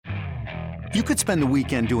You could spend the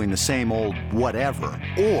weekend doing the same old whatever,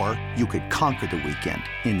 or you could conquer the weekend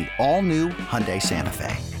in the all-new Hyundai Santa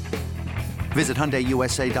Fe. Visit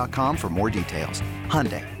HyundaiUSA.com for more details.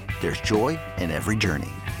 Hyundai, there's joy in every journey.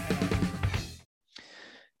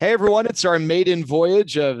 Hey, everyone. It's our maiden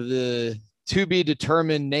voyage of the To Be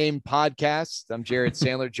Determined Name podcast. I'm Jared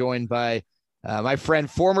Sandler, joined by my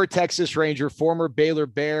friend, former Texas Ranger, former Baylor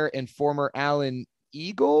Bear, and former Allen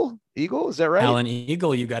Eagle. Eagle, is that right? Allen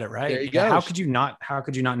Eagle, you got it right. There you go. How could you not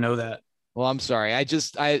know that? Well, I'm sorry. I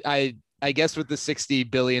guess with the $60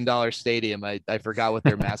 billion stadium, I forgot what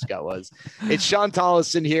their mascot was. It's Shawn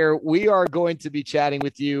Tolleson here. We are going to be chatting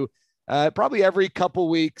with you probably every couple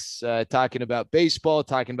weeks, talking about baseball,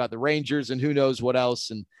 talking about the Rangers, and who knows what else.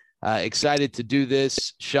 And excited to do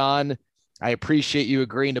this. Shawn, I appreciate you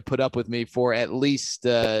agreeing to put up with me for at least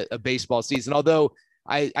a baseball season. Although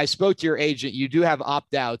I spoke to your agent, you do have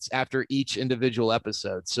opt-outs after each individual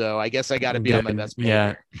episode. So I guess I got to be on my best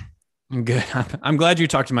behavior. Yeah. I'm good. I'm glad you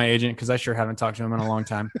talked to my agent, because I sure haven't talked to him in a long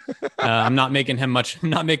time. I'm not making him much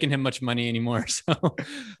money anymore. So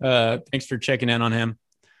thanks for checking in on him.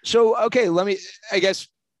 So, okay,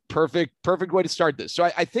 perfect way to start this. So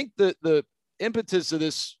I think the impetus of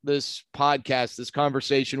this podcast, this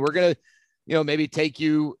conversation, we're going to, maybe take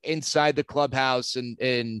you inside the clubhouse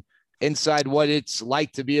and inside what it's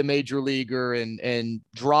like to be a major leaguer and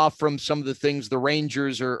draw from some of the things the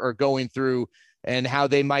Rangers are going through and how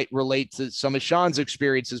they might relate to some of Shawn's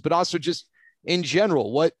experiences, but also just in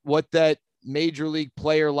general, what that major league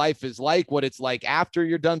player life is like, what it's like after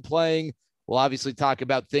you're done playing. We'll obviously talk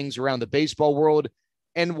about things around the baseball world.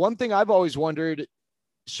 And one thing I've always wondered,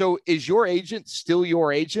 so is your agent still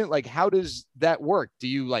your agent? Like, how does that work? Do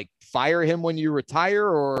you fire him when you retire,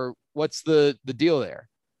 or what's the deal there?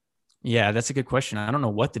 Yeah, that's a good question. I don't know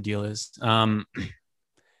what the deal is.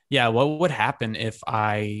 Yeah. What would happen if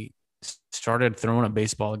I started throwing a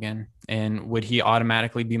baseball again, and would he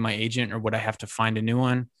automatically be my agent, or would I have to find a new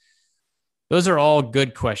one? Those are all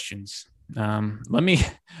good questions. Let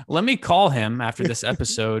me call him after this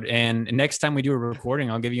episode, and next time we do a recording,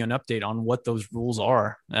 I'll give you an update on what those rules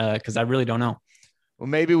are, because I really don't know. Well,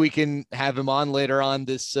 maybe we can have him on later on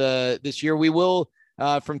this year. We will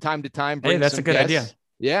from time to time bring that's a good guests. idea.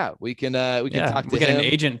 Yeah, we can talk to him. We get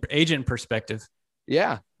an agent perspective.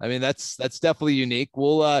 Yeah, I mean that's definitely unique.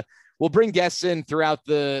 We'll bring guests in throughout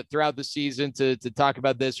the season to talk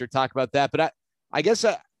about this or talk about that. But I guess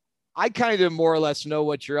I kind of more or less know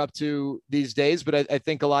what you're up to these days, but I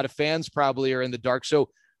think a lot of fans probably are in the dark. So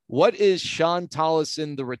what is Shawn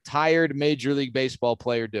Tolleson, the retired Major League Baseball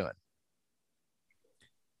player, doing?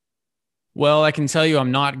 Well, I can tell you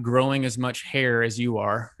I'm not growing as much hair as you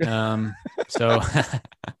are. So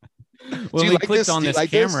when we clicked on this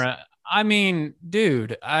camera, I mean,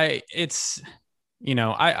 dude, I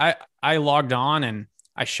logged on and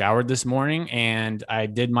I showered this morning and I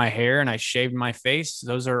did my hair and I shaved my face.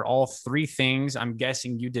 Those are all three things I'm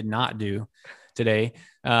guessing you did not do today.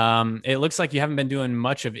 It looks like you haven't been doing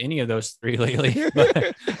much of any of those three lately.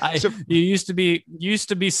 But you used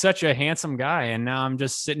to be such a handsome guy, and now I'm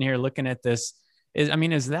just sitting here looking at this. Is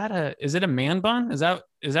it a man bun? Is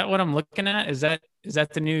that what I'm looking at? Is that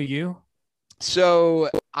the new you? So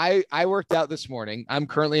I worked out this morning. I'm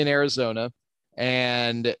currently in Arizona,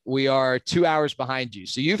 and we are 2 hours behind you.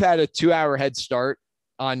 So you've had a 2-hour head start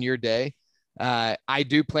on your day. I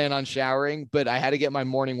do plan on showering, but I had to get my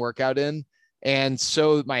morning workout in. And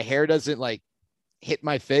so my hair doesn't hit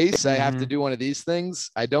my face. I have to do one of these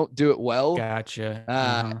things. I don't do it well. Gotcha.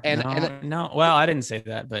 Well, I didn't say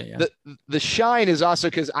that, but yeah. The shine is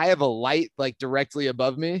also because I have a light directly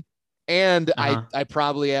above me, and I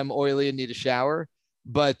probably am oily and need a shower.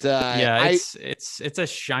 But it's a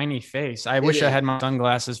shiny face. I wish I had my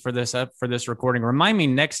sunglasses for this recording. Remind me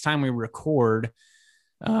next time we record.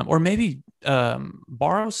 Or maybe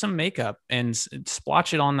borrow some makeup and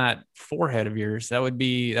splotch it on that forehead of yours. That would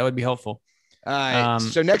be helpful.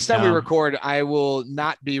 So next time we record, I will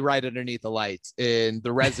not be right underneath the lights in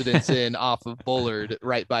the Residence Inn off of Bullard,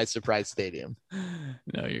 right by Surprise Stadium.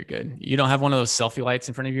 No, you're good. You don't have one of those selfie lights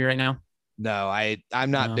in front of you right now? No,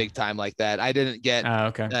 I'm not big time like that. I didn't get.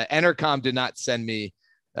 Okay. Entercom did not send me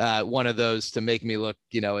one of those to make me look,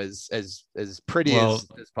 as pretty as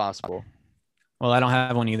possible. Well, I don't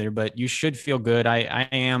have one either, but you should feel good.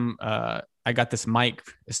 I got this mic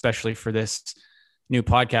especially for this new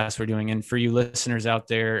podcast we're doing. And for you listeners out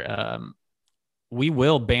there, we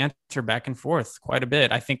will banter back and forth quite a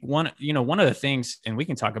bit. I think one of the things, and we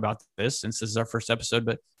can talk about this since this is our first episode,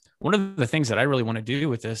 but one of the things that I really want to do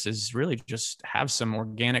with this is really just have some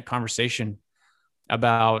organic conversation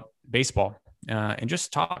about baseball and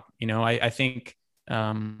just talk. I think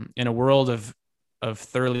in a world of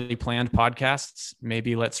thoroughly planned podcasts,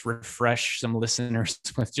 maybe let's refresh some listeners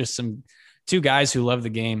with just two guys who love the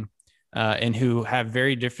game and who have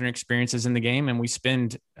very different experiences in the game. And we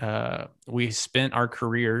spent our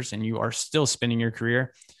careers, and you are still spending your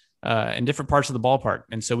career in different parts of the ballpark.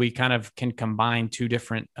 And so we kind of can combine two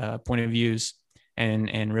different point of views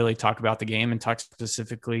and really talk about the game and talk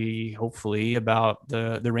specifically, hopefully, about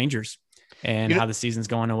the Rangers and how the season's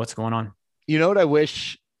going and what's going on. You know what I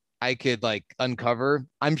wish I could like uncover?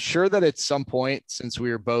 I'm sure that at some point, since we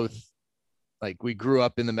were both like, we grew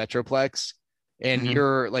up in the Metroplex, and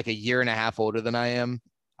you're like a year and a half older than I am,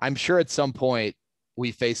 I'm sure at some point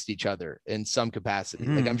we faced each other in some capacity.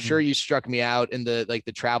 Like, I'm sure you struck me out in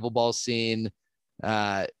the travel ball scene.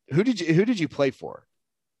 Who did you play for?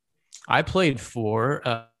 I played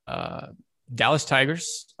for Dallas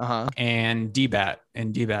Tigers and D-Bat.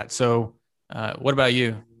 So what about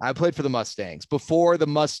you? I played for the Mustangs before the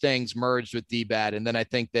Mustangs merged with D-Bat, and then I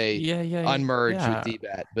think they unmerged with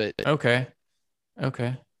D-Bat. But okay.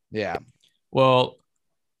 Yeah. Well,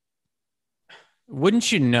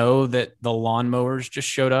 wouldn't you know that the lawnmowers just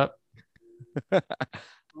showed up?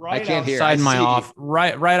 I can't hear.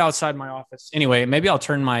 Right outside my office. Anyway, maybe I'll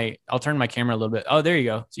turn my camera a little bit. Oh, there you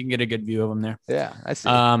go. So you can get a good view of them there. Yeah, I see.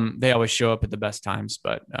 They always show up at the best times,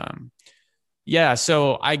 but yeah.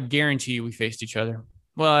 So I guarantee we faced each other.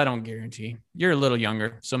 Well, I don't guarantee. You're a little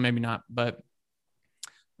younger, so maybe not. But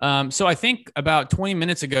so I think about 20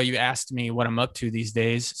 minutes ago, you asked me what I'm up to these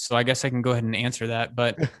days. So I guess I can go ahead and answer that.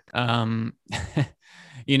 But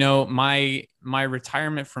you know, my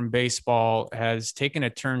retirement from baseball has taken a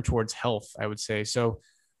turn towards health, I would say. So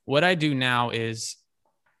what I do now is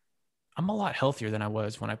I'm a lot healthier than I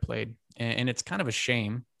was when I played. And it's kind of a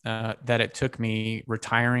shame that it took me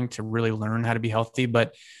retiring to really learn how to be healthy.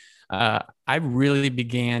 But I really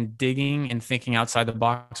began digging and thinking outside the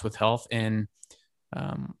box with health. And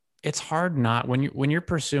it's hard not when you're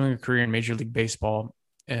pursuing a career in Major League Baseball,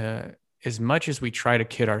 as much as we try to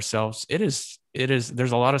kid ourselves, there's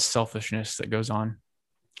a lot of selfishness that goes on.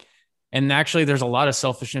 And actually there's a lot of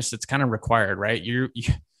selfishness that's kind of required, right?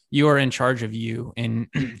 You are in charge of you, and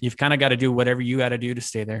you've kind of got to do whatever you got to do to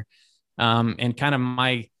stay there. And kind of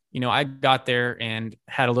I got there and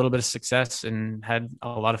had a little bit of success and had a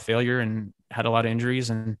lot of failure and had a lot of injuries.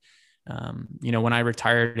 And, when I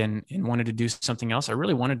retired and wanted to do something else, I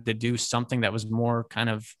really wanted to do something that was more kind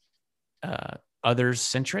of others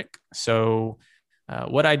centric. So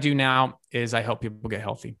what I do now is I help people get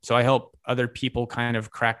healthy. So I help other people kind of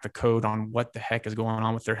crack the code on what the heck is going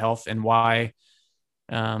on with their health and why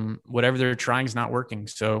whatever they're trying is not working.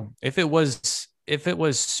 So if it was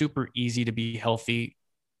super easy to be healthy,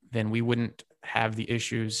 then we wouldn't have the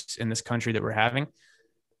issues in this country that we're having.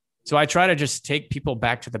 So I try to just take people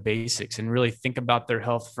back to the basics and really think about their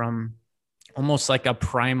health from almost like a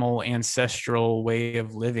primal ancestral way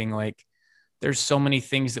of living. Like, there's so many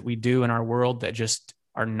things that we do in our world that just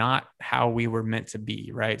are not how we were meant to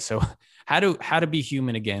be. Right. So how to be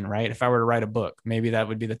human again, right? If I were to write a book, maybe that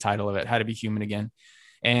would be the title of it, How to Be Human Again.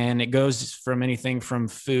 And it goes from anything from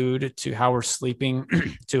food to how we're sleeping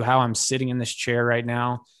to how I'm sitting in this chair right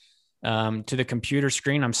now, to the computer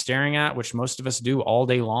screen I'm staring at, which most of us do all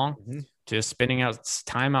day long, to spending out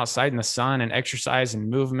time outside in the sun and exercise and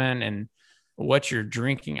movement and what you're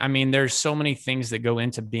drinking. I mean, there's so many things that go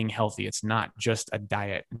into being healthy. It's not just a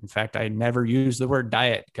diet. In fact, I never use the word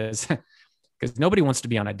diet because nobody wants to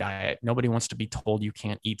be on a diet. Nobody wants to be told you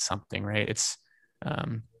can't eat something, right? It's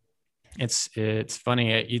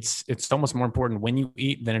funny. It's almost more important when you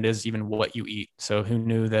eat than it is even what you eat. So who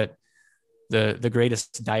knew that the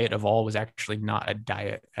greatest diet of all was actually not a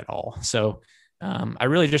diet at all. So I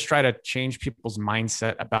really just try to change people's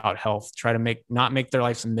mindset about health, try to not make their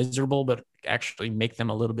lives miserable, but actually make them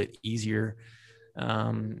a little bit easier.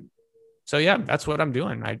 So yeah, that's what I'm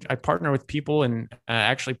doing. I partner with people and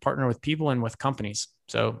actually partner with people and with companies.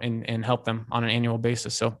 So, and help them on an annual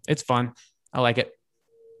basis. So it's fun. I like it.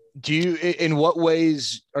 In what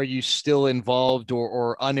ways are you still involved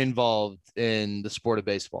or uninvolved in the sport of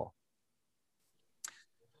baseball?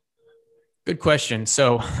 Good question.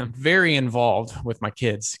 So I'm very involved with my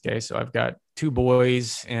kids. Okay. So I've got 2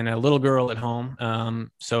 boys and a little girl at home.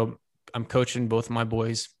 So I'm coaching both of my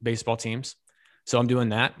boys' baseball teams. So I'm doing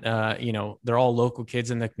that. They're all local kids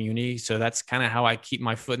in the community. So that's kind of how I keep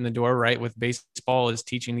my foot in the door, right? With baseball, is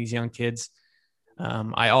teaching these young kids.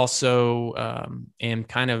 I also am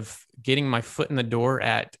kind of getting my foot in the door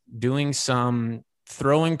at doing some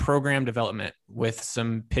throwing program development with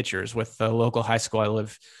some pitchers with the local high school I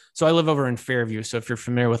live over in Fairview. So if you're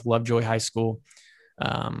familiar with Lovejoy High School,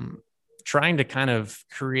 trying to kind of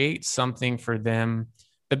create something for them.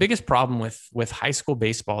 The biggest problem with high school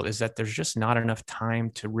baseball is that there's just not enough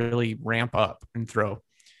time to really ramp up and throw.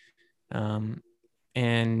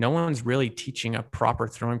 And no one's really teaching a proper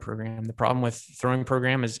throwing program. The problem with throwing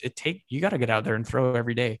program is you got to get out there and throw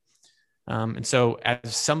every day. And so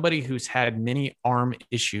as somebody who's had many arm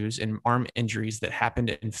issues and arm injuries that happened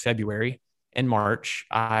in February and March,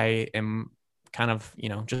 I am kind of,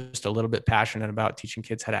 just a little bit passionate about teaching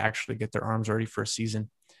kids how to actually get their arms ready for a season.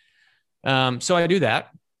 So I do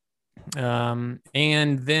that.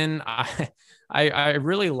 And then I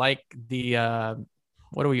really like the,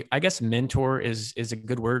 I guess mentor is a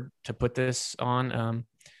good word to put this on.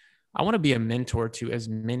 I want to be a mentor to as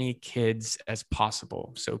many kids as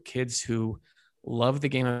possible. So kids who love the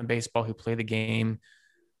game of baseball, who play the game,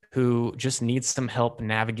 who just need some help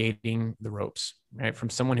navigating the ropes, right? From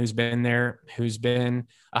someone who's been there, who's been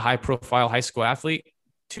a high profile high school athlete,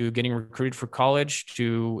 to getting recruited for college,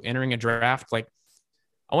 to entering a draft. Like,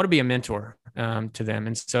 I want to be a mentor to them.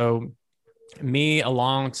 And so me,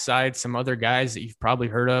 alongside some other guys that you've probably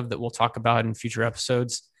heard of that we'll talk about in future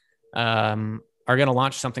episodes, are going to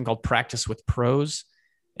launch something called Practice with Pros,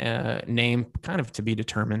 name kind of to be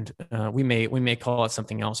determined. We may call it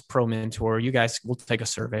something else, Pro Mentor. You guys will take a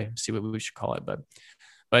survey, see what we should call it.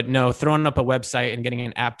 But no, throwing up a website and getting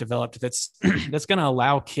an app developed that's that's going to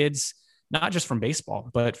allow kids, not just from baseball,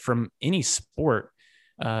 but from any sport,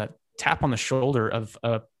 tap on the shoulder of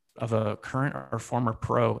a current or former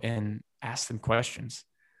pro and ask them questions,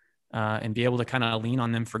 and be able to kind of lean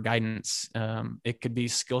on them for guidance. It could be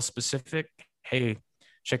skill specific. Hey,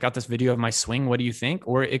 check out this video of my swing. What do you think?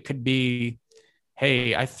 Or it could be,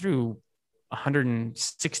 hey, I threw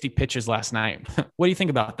 160 pitches last night. What do you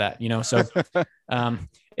think about that? So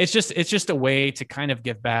it's just a way to kind of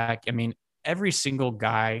give back. I mean, every single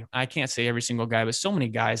guy, I can't say every single guy, but so many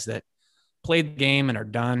guys that play the game and are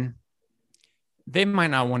done, they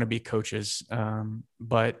might not want to be coaches,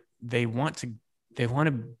 but they want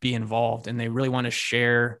to be involved, and they really want to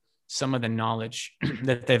share some of the knowledge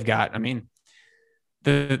that they've got. I mean,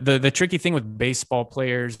 the tricky thing with baseball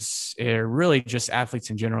players, or really just athletes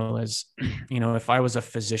in general, is, if I was a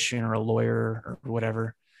physician or a lawyer or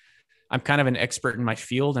whatever, I'm kind of an expert in my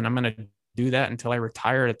field, and I'm going to do that until I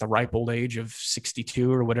retire at the ripe old age of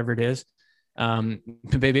 62 or whatever it is.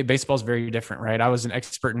 Baseball is very different, right? I was an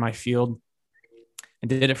expert in my field and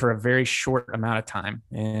did it for a very short amount of time.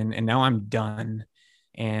 And now I'm done.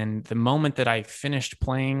 And the moment that I finished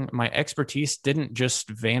playing, my expertise didn't just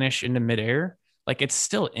vanish into midair. Like, it's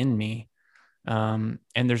still in me. And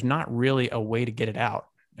there's not really a way to get it out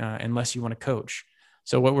unless you want to coach.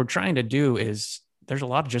 So what we're trying to do is, there's a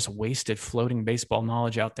lot of just wasted floating baseball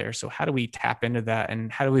knowledge out there. So how do we tap into that?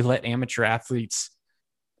 And how do we let amateur athletes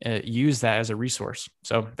use that as a resource?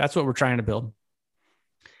 So that's what we're trying to build.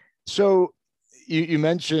 So you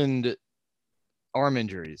mentioned arm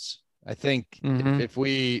injuries. I think if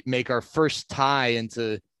we make our first tie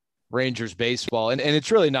into Rangers baseball, and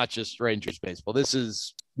it's really not just Rangers baseball. This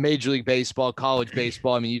is Major League Baseball, college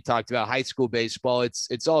baseball. I mean, you talked about high school baseball.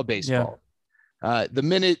 It's all baseball. Yeah. The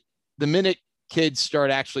minute kids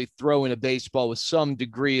start actually throwing a baseball with some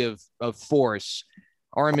degree of force,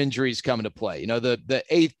 arm injuries come into play.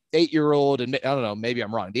 The eight-year-old, and I don't know, maybe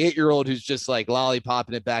I'm wrong, the 8-year-old who's just like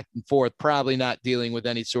lollipopping it back and forth, probably not dealing with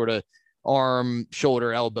any sort of arm,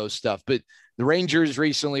 shoulder, elbow stuff. But the Rangers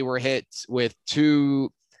recently were hit with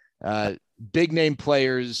two big name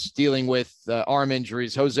players dealing with arm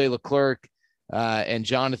injuries, Jose Leclerc and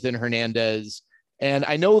Jonathan Hernandez. And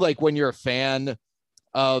I know, like, when you're a fan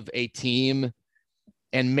of a team,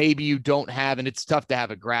 and maybe you don't have, and it's tough to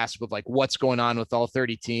have a grasp of like what's going on with all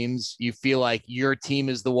 30 teams, you feel like your team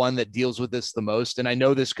is the one that deals with this the most. And I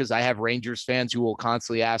know this because I have Rangers fans who will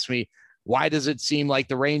constantly ask me, why does it seem like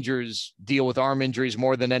the Rangers deal with arm injuries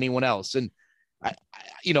more than anyone else? And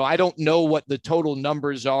I don't know what the total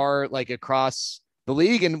numbers are like across the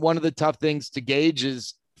league. And one of the tough things to gauge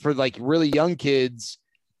is for like really young kids,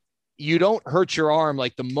 you don't hurt your arm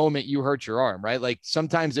like the moment you hurt your arm, right? Like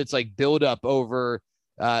sometimes it's like build up over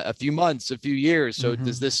a few months, a few years. So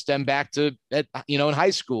does this stem back to, in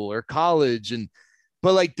high school or college?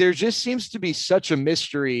 But like, there just seems to be such a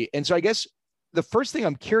mystery. And so I guess the first thing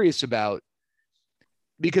I'm curious about,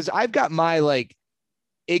 because I've got my like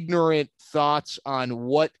ignorant thoughts on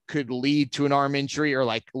what could lead to an arm injury, or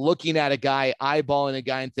like looking at a guy, eyeballing a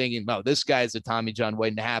guy and thinking, oh, this guy's a Tommy John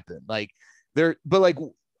waiting to happen. But like,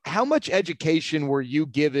 how much education were you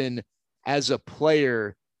given as a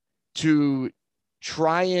player to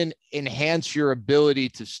try and enhance your ability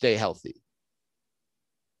to stay healthy?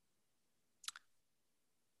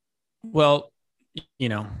 Well, you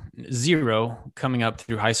know, zero coming up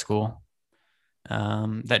through high school.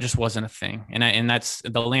 That just wasn't a thing. And that's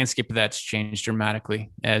the landscape of that's changed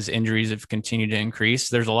dramatically as injuries have continued to increase.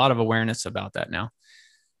 There's a lot of awareness about that now.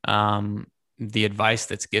 The advice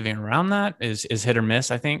that's given around that is hit or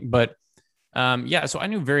miss, I think. But yeah, so I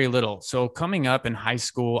knew very little. So coming up in high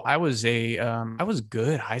school, I was a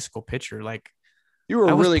good high school pitcher. Like you were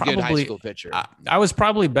a really good high school pitcher. I was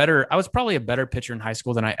probably better. I was probably a better pitcher in high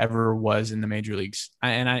school than I ever was in the major leagues.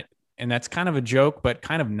 And that's kind of a joke, but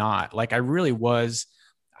kind of not. Like I really was.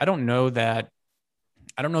 I don't know that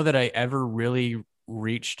I ever really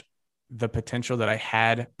reached the potential that I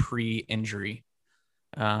had pre-injury.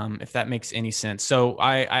 If that makes any sense. So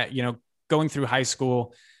I going through high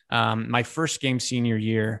school, my first game senior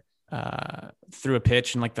year, threw a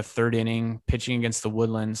pitch in like the third inning, pitching against the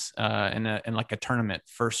Woodlands in like a tournament,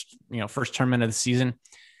 first tournament of the season,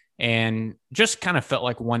 and just kind of felt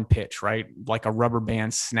like one pitch, right? Like a rubber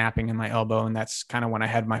band snapping in my elbow. And that's kind of when I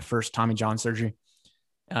had my first Tommy John surgery.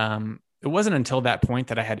 It wasn't until that point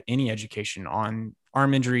that I had any education on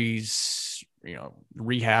arm injuries,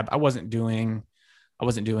 rehab. I wasn't doing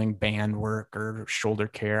band work or shoulder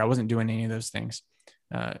care. I wasn't doing any of those things.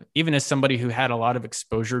 Even as somebody who had a lot of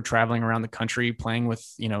exposure traveling around the country, playing with,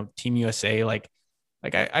 Team USA, like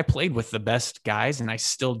I played with the best guys and I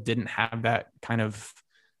still didn't have that kind of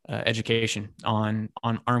education on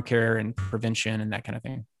arm care and prevention and that kind of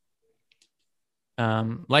thing.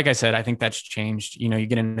 Like I said, I think that's changed. You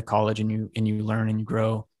get into college and you learn and you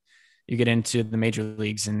grow. You get into the major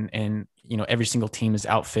leagues and every single team is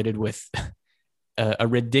outfitted with a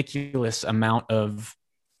ridiculous amount of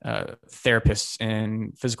therapists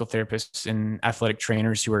and physical therapists and athletic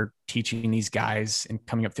trainers who are teaching these guys and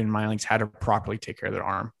coming up through the minor leagues how to properly take care of their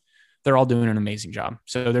arm. They're all doing an amazing job.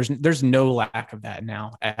 So there's no lack of that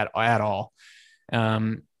now at all.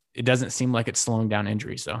 It doesn't seem like it's slowing down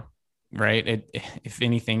injuries though, right? If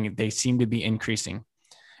anything, they seem to be increasing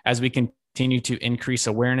as we continue to increase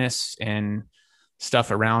awareness and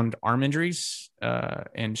stuff around arm injuries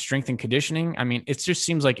and strength and conditioning. I mean, it just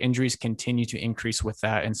seems like injuries continue to increase with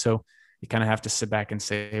that. And so you kind of have to sit back and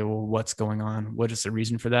say, well, what's going on? What is the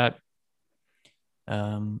reason for that?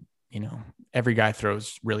 Every guy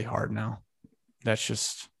throws really hard now.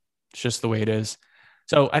 It's just the way it is.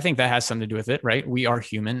 So I think that has something to do with it, right? We are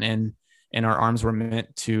human and our arms were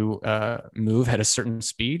meant to move at a certain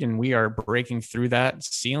speed, and we are breaking through that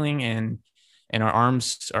ceiling and our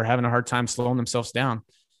arms are having a hard time slowing themselves down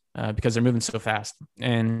because they're moving so fast.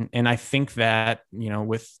 And I think that,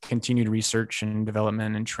 with continued research and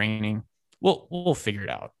development and training, we'll figure it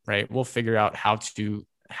out, right? We'll figure out how to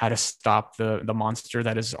stop the monster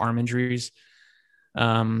that is arm injuries.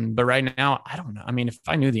 But right now, I don't know. I mean, if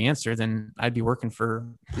I knew the answer, then I'd be working for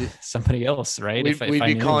somebody else, right? We'd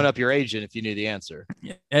be calling up your agent if you knew the answer.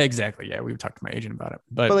 Yeah, exactly. Yeah, we would talk to my agent about it.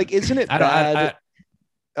 But like, isn't it bad?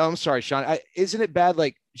 I'm sorry, Sean. Isn't it bad?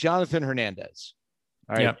 Like Jonathan Hernandez,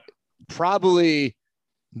 all right, probably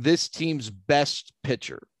this team's best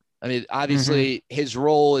pitcher. I mean, obviously his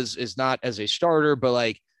role is not as a starter, but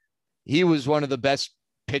like he was one of the best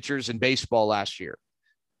pitchers in baseball last year.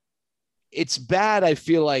 It's bad. I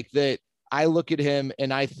feel like that. I look at him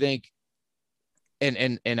and I think,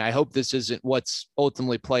 and I hope this isn't what's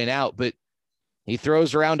ultimately playing out, but he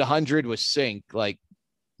throws around 100 with sink. Like,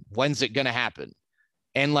 when's it going to happen?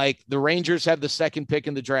 And like the Rangers have the second pick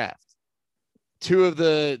in the draft. Two of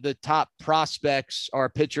the top prospects are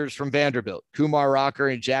pitchers from Vanderbilt, Kumar Rocker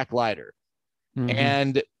and Jack Leiter.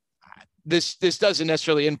 And this doesn't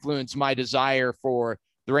necessarily influence my desire for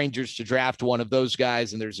the Rangers to draft one of those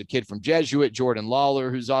guys. And there's a kid from Jesuit, Jordan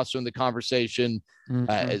Lawler, who's also in the conversation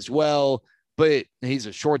as well. But he's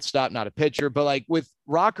a shortstop, not a pitcher. But like with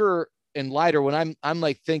Rocker and Leiter, when I'm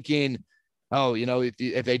like thinking, oh,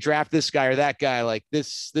 if they draft this guy or that guy, like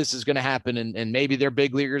this is going to happen. And maybe they're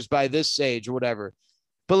big leaguers by this age or whatever.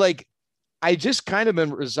 But like, I just kind of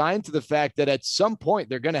been resigned to the fact that at some point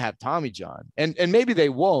they're going to have Tommy John and maybe they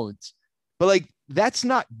won't, but like, that's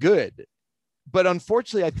not good. But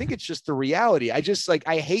unfortunately, I think it's just the reality. I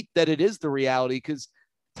hate that it is the reality because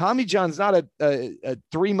Tommy John's not a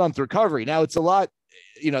 3-month recovery. Now it's a lot,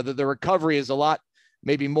 the recovery is a lot,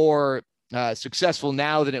 maybe more successful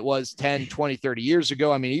now than it was 10, 20, 30 years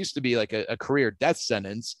ago. I mean, it used to be like a career death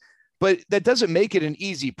sentence, but that doesn't make it an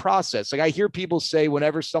easy process. Like I hear people say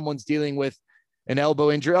whenever someone's dealing with an elbow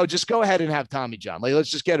injury, oh, just go ahead and have Tommy John. Like, let's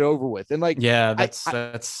just get it over with. And like, yeah, that's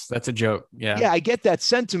a joke. Yeah. Yeah. I get that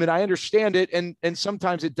sentiment. I understand it. And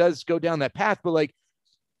sometimes it does go down that path, but like,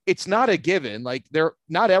 it's not a given. Like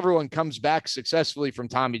not everyone comes back successfully from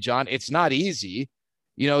Tommy John. It's not easy.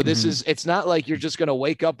 This is, it's not like you're just going to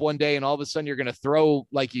wake up one day and all of a sudden you're going to throw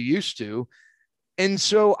like you used to. And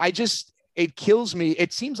so it kills me.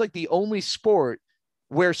 It seems like the only sport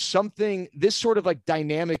where this sort of like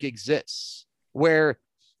dynamic exists, where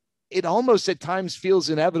it almost at times feels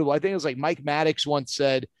inevitable. I think it was like Mike Maddox once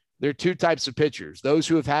said, there are two types of pitchers, those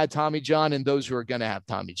who have had Tommy John and those who are going to have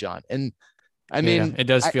Tommy John. And I mean, it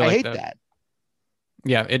does feel I like hate that.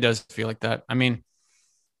 Yeah, it does feel like that. I mean,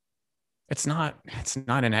 it's not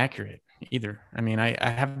inaccurate either. I mean, I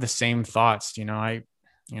have the same thoughts, I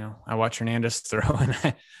watch Hernandez throw,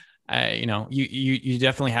 and you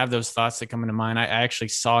definitely have those thoughts that come into mind. I actually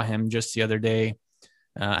saw him just the other day.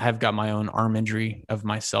 I have got my own arm injury of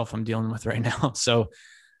myself I'm dealing with right now. So,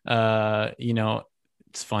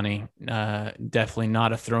 it's funny. Definitely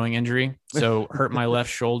not a throwing injury. So hurt my left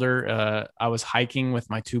shoulder. I was hiking with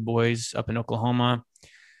my two boys up in Oklahoma,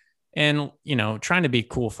 and, trying to be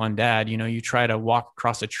cool, fun dad, you try to walk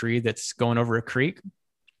across a tree that's going over a creek,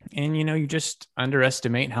 and, you just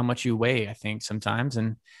underestimate how much you weigh, I think sometimes.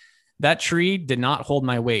 And that tree did not hold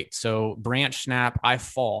my weight. So branch snap, I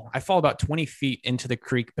fall about 20 feet into the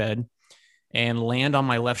creek bed and land on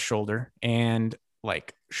my left shoulder, and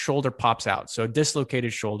like shoulder pops out. So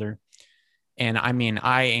dislocated shoulder. And I mean,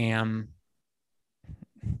 I'm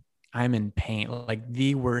in pain, like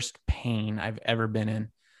the worst pain I've ever been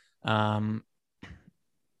in.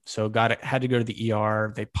 So had to go to the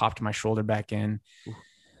ER. They popped my shoulder back in.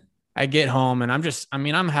 I get home and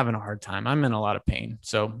I'm having a hard time. I'm in a lot of pain.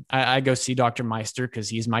 So I go see Dr. Meister, because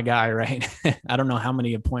he's my guy, right? I don't know how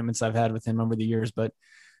many appointments I've had with him over the years, but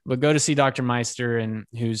go to see Dr. Meister, and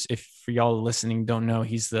who's, if for y'all listening don't know,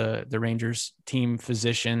 he's the Rangers team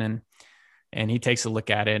physician, and he takes a look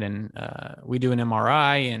at it, and we do an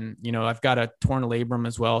MRI, and, I've got a torn labrum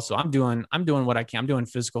as well. So I'm doing what I can. I'm doing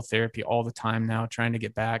physical therapy all the time now, trying to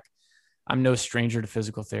get back. I'm no stranger to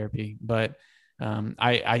physical therapy, but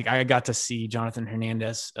I got to see Jonathan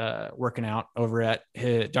Hernandez working out over at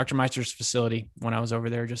Dr. Meister's facility when I was over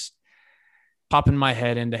there, just popping my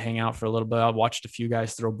head in to hang out for a little bit. I watched a few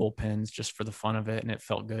guys throw bullpens just for the fun of it, and it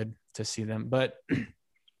felt good to see them. But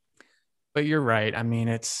you're right. I mean,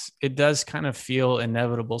 it does kind of feel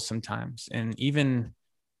inevitable sometimes. And even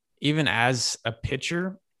as a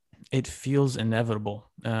pitcher, it feels inevitable.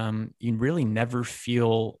 You really never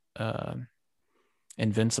feel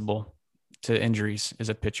invincible to injuries as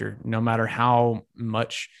a pitcher, no matter how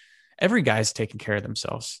much. Every guy's taking care of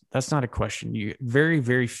themselves. That's not a question. Very,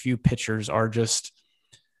 very few pitchers are just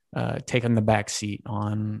taking the back seat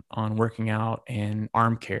on working out and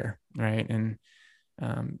arm care, right? And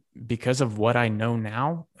because of what I know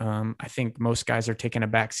now, I think most guys are taking a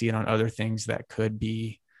back seat on other things that could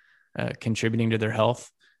be contributing to their health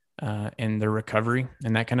and their recovery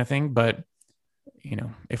and that kind of thing. But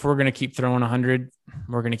if we're going to keep throwing 100,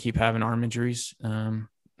 we're going to keep having arm injuries.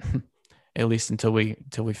 At least until we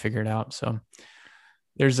figure it out. So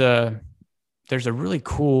there's a really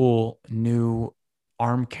cool new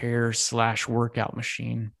arm care / workout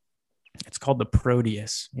machine. It's called the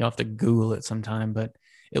Proteus. You'll have to Google it sometime, but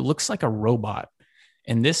it looks like a robot.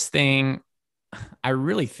 And this thing, I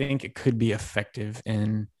really think it could be effective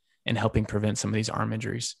in helping prevent some of these arm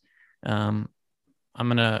injuries. I'm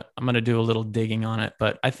gonna do a little digging on it,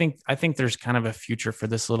 but I think there's kind of a future for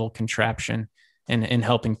this little contraption in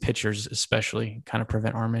helping pitchers, especially, kind of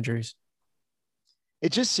prevent arm injuries.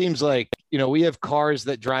 It just seems like, we have cars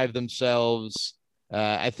that drive themselves.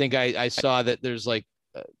 I think I saw that there's like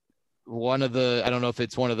one of the, I don't know if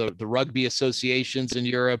it's one of the rugby associations in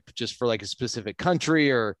Europe, just for like a specific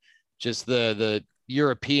country, or just the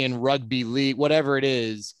European Rugby League, whatever it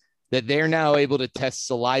is, that they're now able to test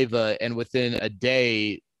saliva and within a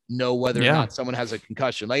day know whether or not someone has a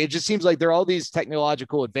concussion. Like, it just seems like there are all these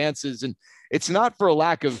technological advances, and it's not for a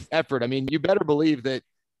lack of effort. I mean, you better believe that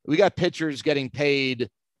we got pitchers getting paid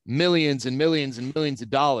millions and millions and millions of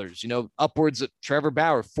dollars, upwards of Trevor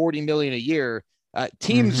Bauer, 40 million a year.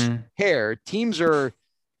 Teams care, teams are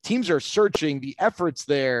searching, the efforts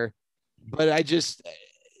there. But I just,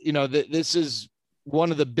 this is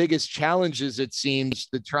one of the biggest challenges, it seems,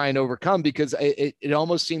 to try and overcome, because it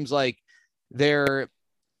almost seems like they're,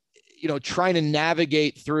 trying to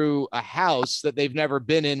navigate through a house that they've never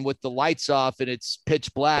been in with the lights off and it's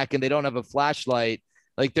pitch black and they don't have a flashlight.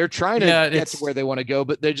 Like, they're trying to get to where they want to go,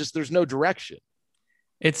 but there's no direction.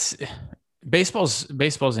 It's baseball's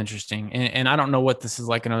interesting. And I don't know what this is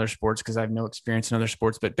like in other sports, because I have no experience in other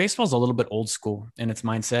sports, but baseball's a little bit old school in its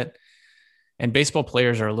mindset. And baseball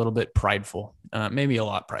players are a little bit prideful, maybe a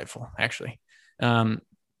lot prideful, actually. The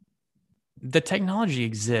technology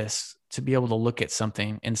exists to be able to look at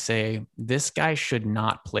something and say, this guy should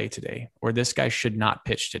not play today, or this guy should not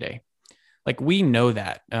pitch today. Like, we know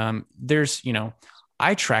that. There's,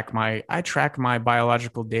 I track my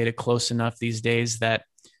biological data close enough these days that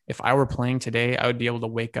if I were playing today, I would be able to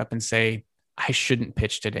wake up and say, I shouldn't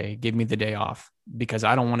pitch today. Give me the day off because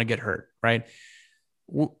I don't want to get hurt. Right.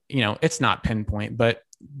 It's not pinpoint, but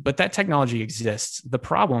that technology exists. The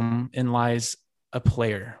problem lies a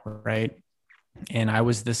player, right? And I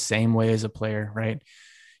was the same way as a player, right?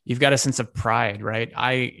 You've got a sense of pride, right?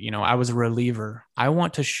 I was a reliever. I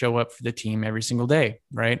want to show up for the team every single day,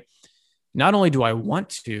 right? Not only do I want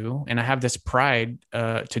to, and I have this pride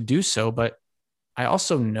to do so, but I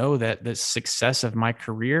also know that the success of my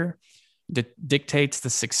career dictates the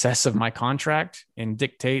success of my contract and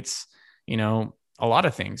dictates, a lot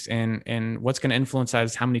of things. And what's going to influence that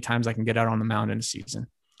is how many times I can get out on the mound in a season.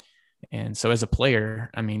 And so as a player,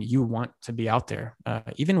 I mean, you want to be out there,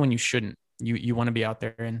 even when you shouldn't. You want to be out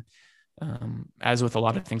there. And as with a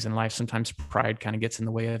lot of things in life, sometimes pride kind of gets in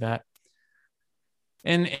the way of that.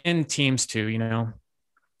 And teams too,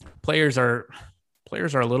 players are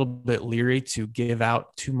a little bit leery to give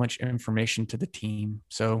out too much information to the team.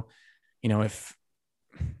 So, if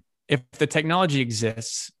the technology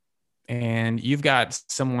exists and you've got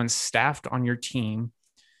someone staffed on your team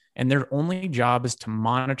and their only job is to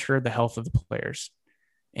monitor the health of the players,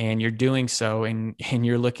 and you're doing so, and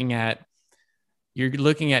you're looking at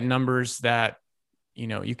numbers that,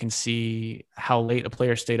 you can see how late a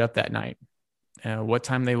player stayed up that night, what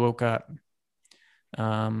time they woke up.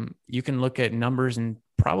 You can look at numbers and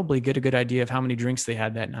probably get a good idea of how many drinks they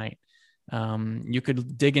had that night. You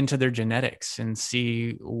could dig into their genetics and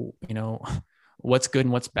see, what's good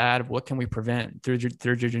and what's bad. What can we prevent through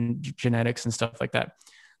genetics and stuff like that?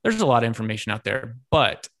 There's a lot of information out there,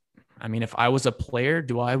 but I mean, if I was a player,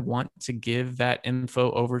 do I want to give that info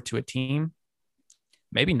over to a team?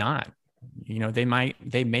 Maybe not. They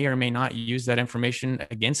may or may not use that information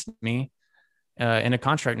against me in a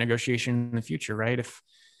contract negotiation in the future, right?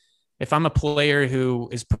 If I'm a player who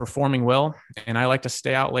is performing well and I like to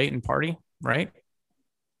stay out late and party, right?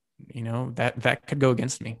 That could go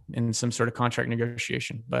against me in some sort of contract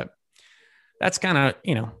negotiation. But that's kind of,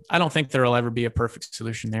 I don't think there will ever be a perfect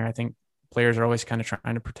solution there. I think players are always kind of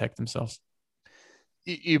trying to protect themselves.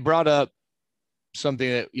 You brought up something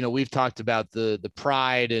that, we've talked about, the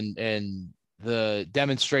pride and the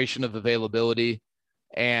demonstration of availability.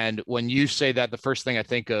 And when you say that, the first thing I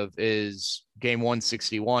think of is game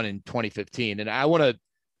 161 in 2015. And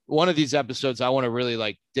one of these episodes, I want to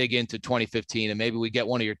really dig into 2015, and maybe we get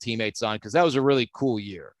one of your teammates on, because that was a really cool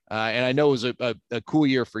year. And I know it was a cool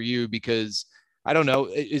year for you, because I don't know,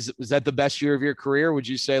 is that the best year of your career? Would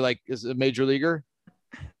you say, as a major leaguer?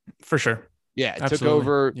 For sure. Yeah. It Absolutely. took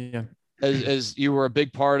over. Yeah. As you were a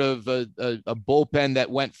big part of a bullpen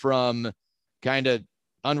that went from kind of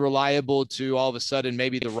unreliable to all of a sudden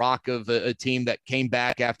maybe the rock of a team that came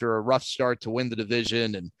back after a rough start to win the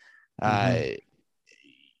division. And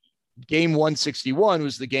game 161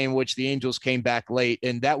 was the game in which the Angels came back late,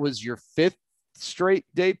 and that was your fifth straight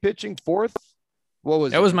day pitching. Fourth? What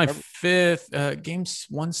was that? Was my fifth. Games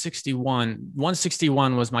 161.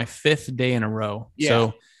 161 was my fifth day in a row. Yeah.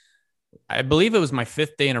 So I believe it was my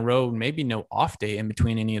fifth day in a row, maybe no off day in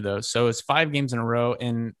between any of those. So it's 5 games in a row.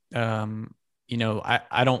 And,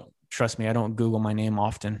 I don't, trust me, I don't Google my name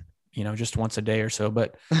often, just once a day or so.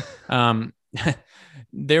 But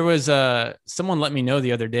there was someone let me know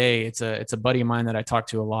the other day. It's a buddy of mine that I talk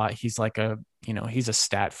to a lot. He's like he's a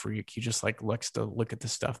stat freak. He just likes to look at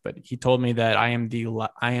this stuff. But he told me that I am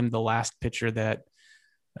the last pitcher that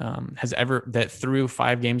that threw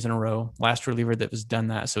 5 games in a row, last reliever that was done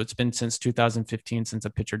that. So it's been since 2015 since a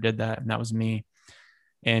pitcher did that, and that was me.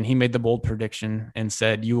 And he made the bold prediction and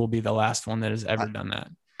said, you will be the last one that has ever done that.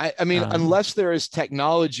 I mean, unless there is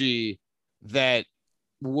technology that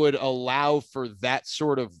would allow for that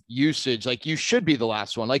sort of usage, you should be the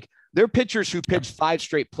last one. There are pitchers who pitch 5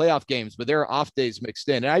 straight playoff games, but there are off days mixed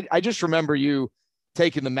in. And I just remember you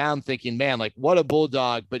taking the mound thinking, man, what a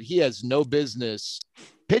bulldog, but he has no business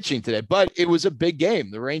pitching today. But it was a big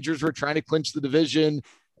game. The Rangers were trying to clinch the division,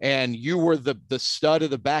 and you were the stud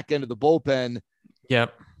of the back end of the bullpen.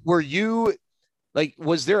 Yep. Were you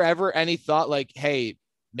was there ever any thought hey,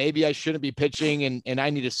 maybe I shouldn't be pitching and I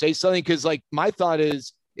need to say something? Because my thought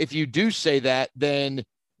is, if you do say that, then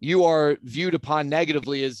you are viewed upon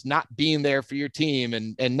negatively as not being there for your team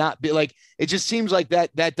and not be it just seems like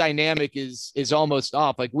that dynamic is almost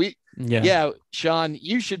off. Sean,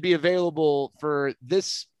 you should be available for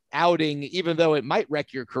this outing, even though it might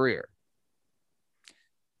wreck your career.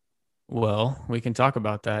 Well, we can talk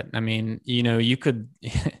about that. I mean, you could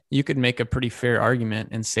you could make a pretty fair argument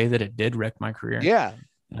and say that it did wreck my career. Yeah.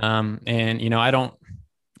 And, you know, I don't,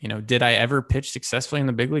 you know, did I ever pitch successfully in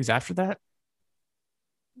the big leagues after that?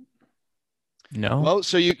 No. Well,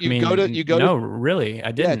 so you go no, really,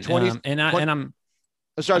 I didn't. Yeah, I'm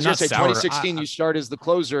sorry, I was going to say sour. 2016, you started as the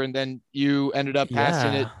closer, and then you ended up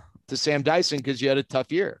passing it to Sam Dyson because you had a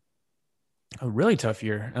tough year. A really tough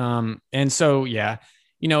year. And so, yeah,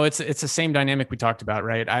 you know, it's the same dynamic we talked about,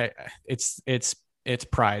 right? It's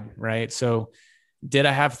pride, right? So did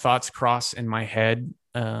I have thoughts cross in my head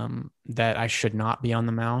that I should not be on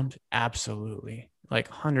the mound? Absolutely. Like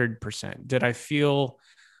 100%. Did I feel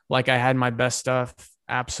like I had my best stuff?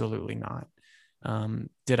 Absolutely not.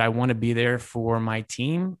 Did I want to be there for my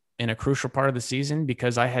team in a crucial part of the season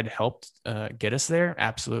because I had helped get us there?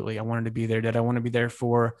 Absolutely. I wanted to be there. Did I want to be there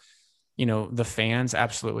for, you know, the fans?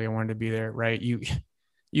 Absolutely. I wanted to be there. Right.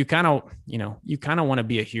 You kind of want to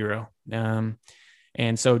be a hero.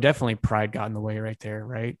 And so definitely pride got in the way right there.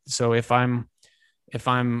 Right. So if I'm,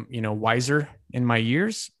 you know, wiser in my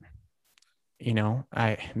years, you know,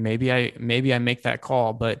 maybe I make that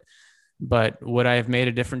call, but would I have made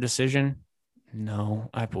a different decision? No,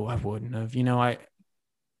 I wouldn't have. You know,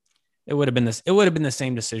 it would have been the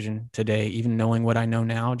same decision today, even knowing what I know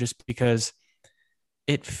now, just because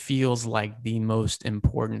it feels like the most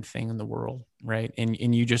important thing in the world, right?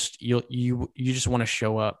 And you just want to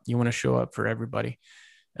show up. You want to show up for everybody.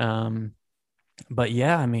 But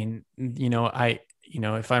yeah, I mean, you know,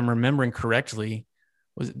 if I'm remembering correctly,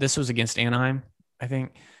 this was against Anaheim, I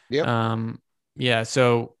think. Yeah. Yeah.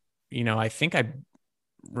 So, you know, I think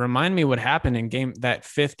remind me what happened in that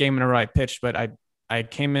fifth game in a row I pitched, but I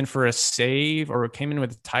came in for a save or came in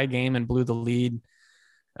with a tie game and blew the lead.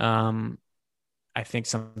 I think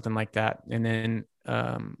something like that. And then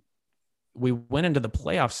we went into the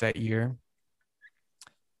playoffs that year.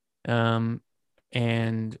 And,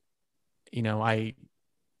 you know, I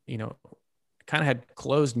kind of had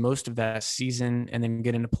closed most of that season and then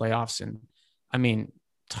get into playoffs. And I mean,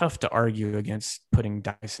 tough to argue against putting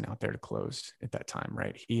Dyson out there to close at that time,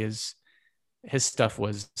 right? His stuff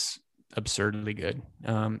was absurdly good.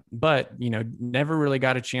 But, you know, never really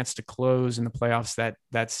got a chance to close in the playoffs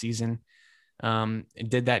that season.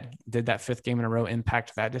 Did that fifth game in a row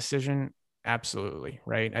impact that decision? Absolutely.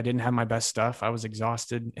 Right. I didn't have my best stuff. I was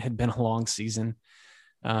exhausted. It had been a long season.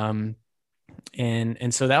 And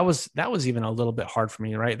so that was even a little bit hard for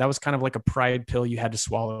me, right? That was kind of like a pride pill you had to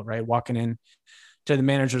swallow, right? Walking in to the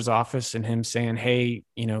manager's office and him saying, "Hey,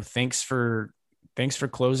 you know, thanks for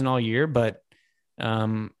closing all year, but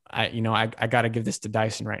I got to give this to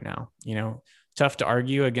Dyson right now." You know, tough to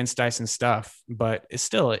argue against Dyson stuff, but it's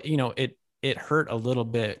still, you know, it hurt a little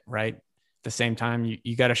bit, right? At the same time,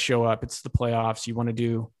 you got to show up. It's the playoffs. You want to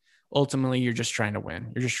do, ultimately, you're just trying to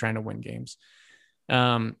win. You're just trying to win games.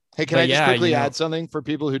 Hey, can I just quickly add something for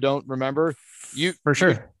people who don't remember? For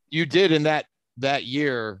sure. You did in that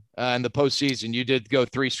year in the postseason, you did go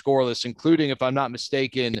 3 scoreless, including, if I'm not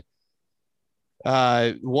mistaken,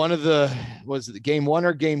 one of was it game 1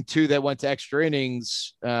 or game 2 that went to extra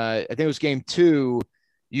innings? I think it was game 2.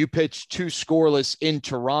 You pitched 2 scoreless in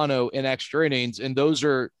Toronto in extra innings. And those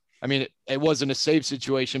are, I mean, it wasn't a save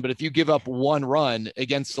situation, but if you give up 1 run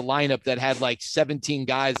against the lineup that had like 17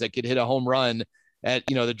 guys that could hit a home run at,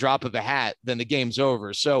 you know, the drop of a hat, then the game's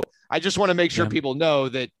over. So I just want to make sure people know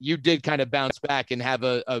that you did kind of bounce back and have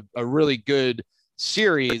a really good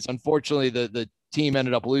series. Unfortunately, the team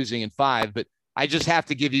ended up losing in 5, but I just have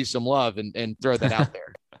to give you some love and throw that out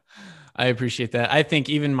there. I appreciate that. I think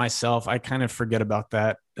even myself, I kind of forget about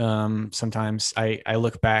that. Sometimes I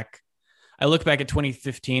look back at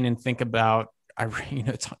 2015 and think about,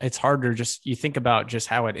 it's harder. Just, you think about just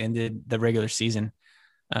how it ended the regular season.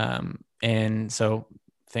 And so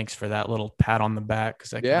thanks for that little pat on the back,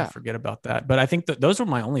 because I kind of forget about that. But I think that those were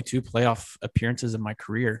my only 2 playoff appearances of my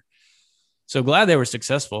career. So glad they were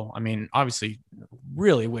successful. I mean, obviously,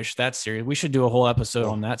 really wish that series. We should do a whole episode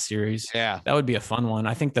on that series. Yeah, that would be a fun one.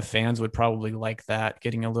 I think the fans would probably like that,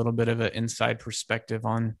 getting a little bit of an inside perspective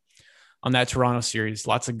on that Toronto series.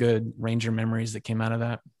 Lots of good Ranger memories that came out of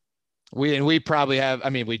that. We probably have. I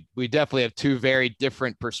mean, we definitely have 2 very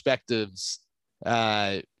different perspectives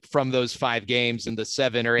from those 5 games and the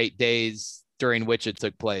 7 or 8 days during which it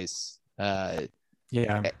took place.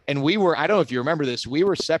 Yeah. And I don't know if you remember this, we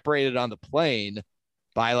were separated on the plane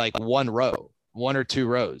by like 1 row, 1 or 2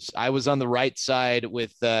 rows. I was on the right side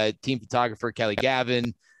with team photographer Kelly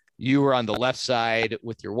Gavin. You were on the left side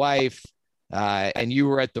with your wife, and you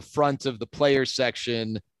were at the front of the player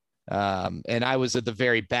section. And I was at the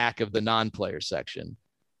very back of the non-player section.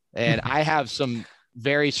 And I have some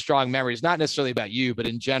very strong memories, not necessarily about you, but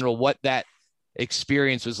in general, what that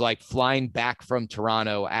experience was like flying back from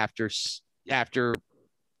Toronto after,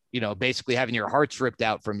 basically having your hearts ripped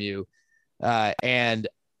out from you. And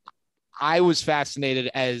I was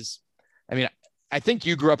fascinated I think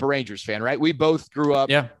you grew up a Rangers fan, right? We both grew up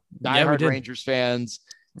diehard Rangers fans.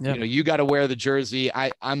 Yeah. You got to wear the jersey.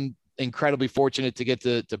 I'm incredibly fortunate to get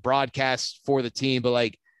to broadcast for the team, but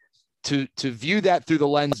like to view that through the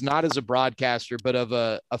lens, not as a broadcaster, but of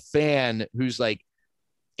a fan who's like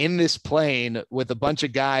in this plane with a bunch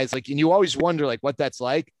of guys, like, and you always wonder like what that's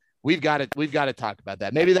like. We've got to talk about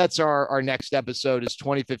that. Maybe that's our next episode is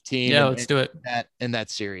 2015. Yeah, let's do it. In that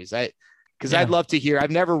series. I'd love to hear. I've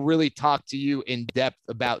never really talked to you in depth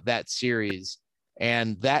about that series,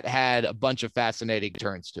 and that had a bunch of fascinating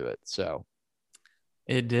turns to it. So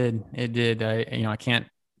it did. I can't.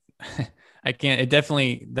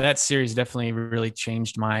 That series definitely really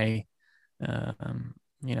changed my,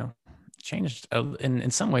 changed in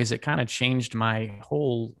some ways. It kind of changed my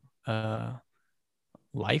whole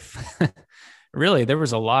life. Really, there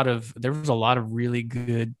was a lot of really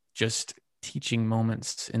good just teaching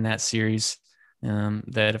moments in that series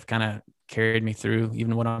that have kind of carried me through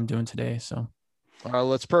even what I'm doing today. So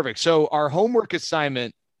that's perfect. So our homework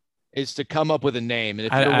assignment is to come up with a name. And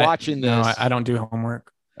if you're watching this, no, I don't do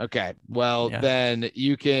homework. Okay. Well, then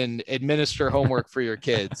you can administer homework for your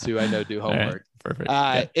kids who I know do homework.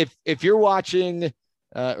 Right, perfect. If you're watching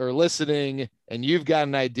or listening and you've got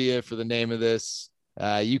an idea for the name of this,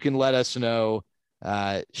 you can let us know.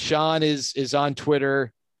 Sean is on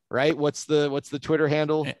Twitter. Right? What's the Twitter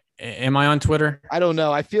handle? Am I on Twitter? I don't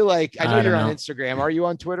know. I feel like I know you're on Instagram. Are you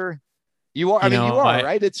on Twitter? You are. You are,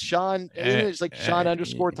 right? It's Sean. It's like Sean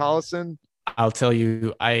 _Tollefson. I'll tell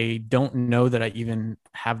you, I don't know that I even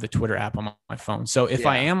have the Twitter app on my phone. So if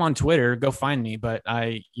I am on Twitter, go find me. But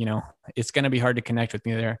it's going to be hard to connect with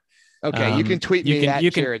me there. Okay, you can tweet me at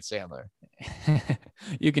Jared Sandler.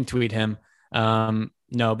 You can tweet him.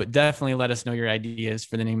 No, but definitely let us know your ideas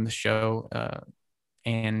for the name of the show.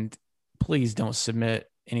 And please don't submit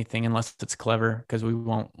anything unless it's clever, because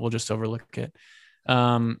we'll just overlook it.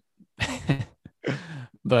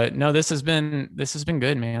 But no, this has been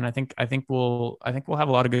good, man. I think we'll have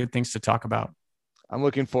a lot of good things to talk about. I'm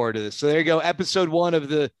looking forward to this. So there you go. Episode 1 of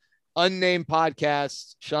the Unnamed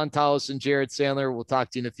Podcast. Sean Tollefson, Jared Sandler. We'll talk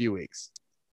to you in a few weeks.